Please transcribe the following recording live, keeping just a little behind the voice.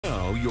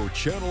your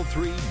Channel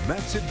 3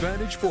 Max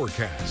Advantage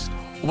forecast.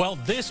 Well,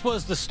 this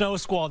was the snow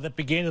squall that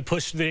began to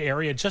push through the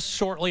area just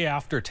shortly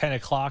after 10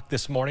 o'clock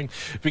this morning.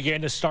 It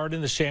began to start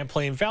in the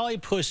Champlain Valley,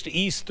 pushed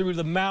east through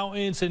the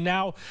mountains, and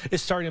now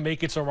is starting to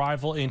make its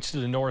arrival into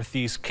the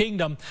Northeast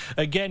Kingdom.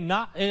 Again,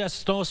 not in a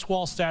snow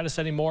squall status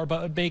anymore,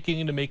 but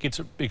beginning to make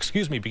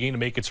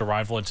its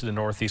arrival into the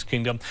Northeast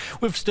Kingdom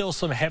with still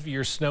some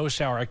heavier snow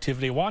shower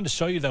activity. I wanted to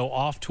show you, though,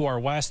 off to our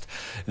west.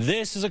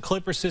 This is a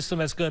clipper system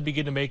that's going to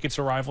begin to make its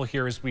arrival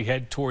here as we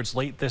head towards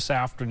late this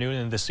afternoon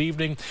and this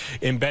evening.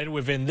 Embedded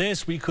within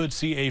this, we could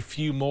see a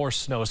few more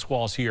snow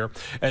squalls here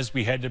as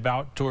we head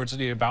towards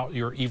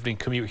your evening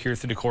commute here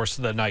through the course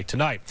of the night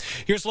tonight.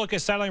 Here's a look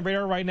at satellite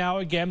radar right now.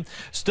 Again,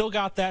 still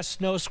got that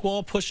snow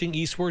squall pushing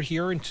eastward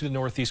here into the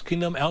Northeast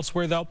Kingdom.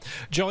 Elsewhere, though,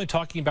 generally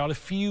talking about a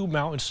few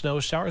mountain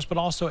snow showers, but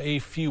also a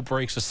few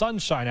breaks of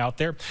sunshine out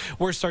there.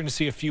 We're starting to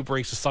see a few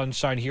breaks of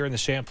sunshine here in the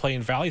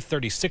Champlain Valley,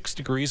 36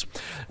 degrees.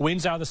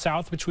 Winds out of the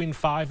south between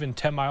 5 and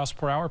 10 miles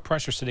per hour.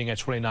 Pressure sitting at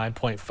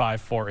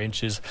 29.54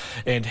 inches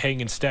and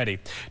hanging steady.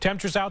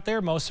 Temperatures out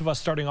there, most of us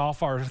starting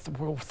off our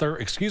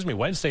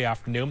Wednesday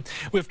afternoon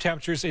with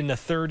temperatures in the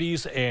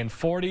 30s and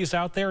 40s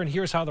out there. And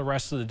here's how the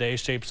rest of the day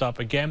shapes up.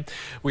 Again,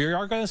 we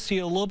are going to see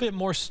a little bit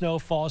more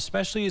snowfall,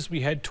 especially as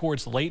we head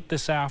towards late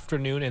this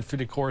afternoon and through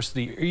the course of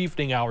the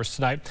evening hours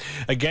tonight.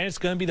 Again, it's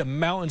going to be the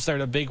mountains that are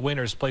the big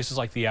winners. Places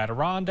like the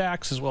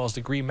Adirondacks as well as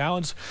the Green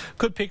Mountains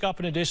could pick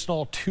up an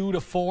additional 2 to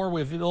 4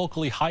 with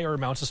locally higher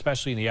amounts,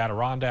 especially in the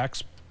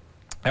Adirondacks.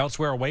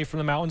 Elsewhere away from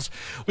the mountains,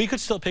 we could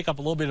still pick up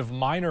a little bit of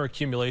minor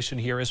accumulation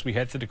here as we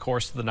head through the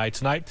course of the night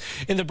tonight.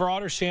 In the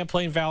broader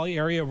Champlain Valley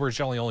area, we're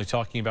generally only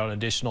talking about an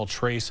additional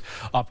trace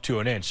up to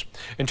an inch.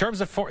 In terms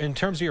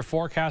of your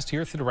forecast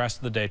here through the rest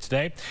of the day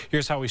today,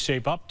 here's how we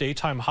shape up.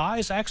 Daytime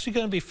highs actually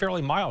going to be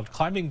fairly mild,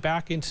 climbing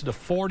back into the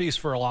 40s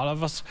for a lot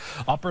of us,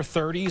 upper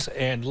 30s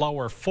and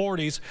lower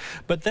 40s.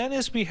 But then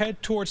as we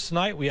head towards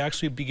tonight, we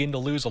actually begin to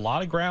lose a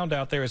lot of ground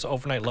out there as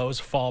overnight lows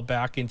fall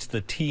back into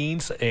the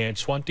teens and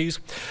 20s.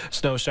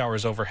 Snow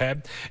showers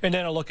overhead. And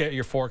then a look at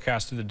your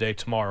forecast through the day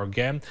tomorrow.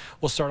 Again,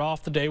 we'll start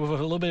off the day with a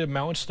little bit of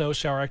mountain snow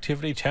shower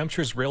activity.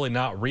 Temperatures really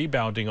not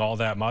rebounding all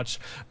that much.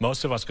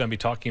 Most of us going to be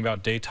talking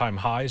about daytime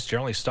highs,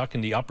 generally stuck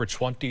in the upper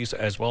 20s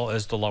as well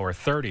as the lower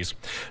 30s.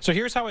 So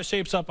here's how it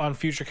shapes up on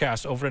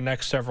Futurecast over the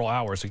next several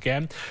hours.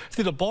 Again,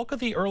 through the bulk of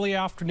the early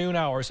afternoon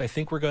hours, I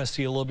think we're going to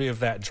see a little bit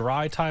of that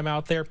dry time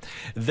out there.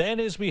 Then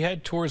as we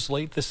head towards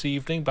late this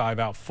evening, by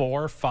about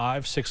 4,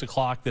 5, 6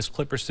 o'clock, this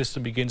clipper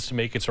system begins to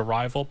make its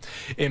arrival.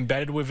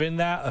 Embedded within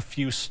that, a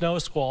few snow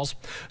squalls.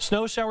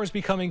 Snow showers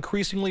become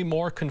increasingly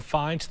more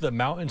confined to the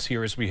mountains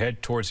here as we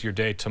head towards your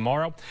day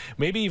tomorrow.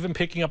 Maybe even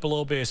picking up a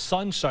little bit of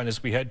sunshine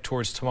as we head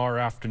towards tomorrow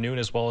afternoon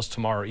as well as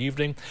tomorrow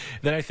evening.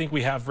 Then I think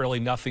we have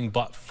really nothing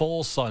but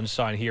full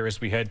sunshine here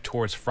as we head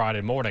towards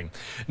Friday morning.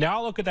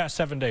 Now look at that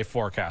 7-day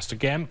forecast.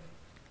 Again,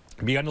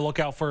 be on the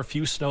lookout for a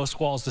few snow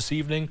squalls this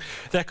evening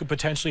that could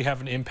potentially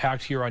have an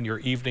impact here on your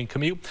evening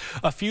commute.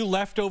 A few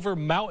leftover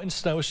mountain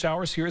snow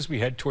showers here as we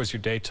head towards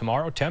your day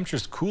tomorrow.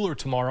 Temperatures cooler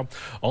tomorrow,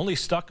 only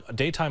stuck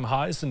daytime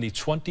highs in the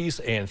 20s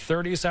and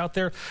 30s out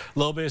there. A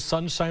little bit of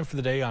sunshine for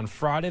the day on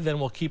Friday. Then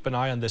we'll keep an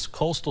eye on this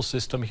coastal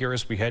system here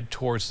as we head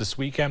towards this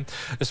weekend,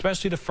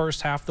 especially the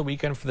first half of the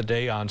weekend for the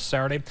day on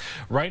Saturday.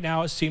 Right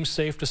now, it seems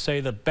safe to say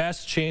the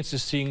best chance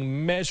of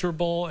seeing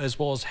measurable as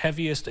well as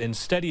heaviest and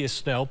steadiest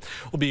snow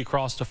will be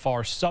across the far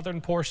southern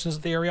portions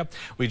of the area.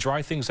 We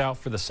dry things out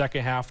for the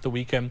second half of the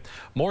weekend.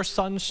 More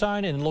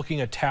sunshine and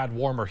looking a tad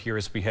warmer here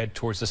as we head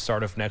towards the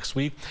start of next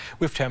week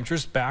with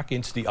temperatures back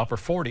into the upper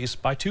 40s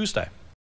by Tuesday.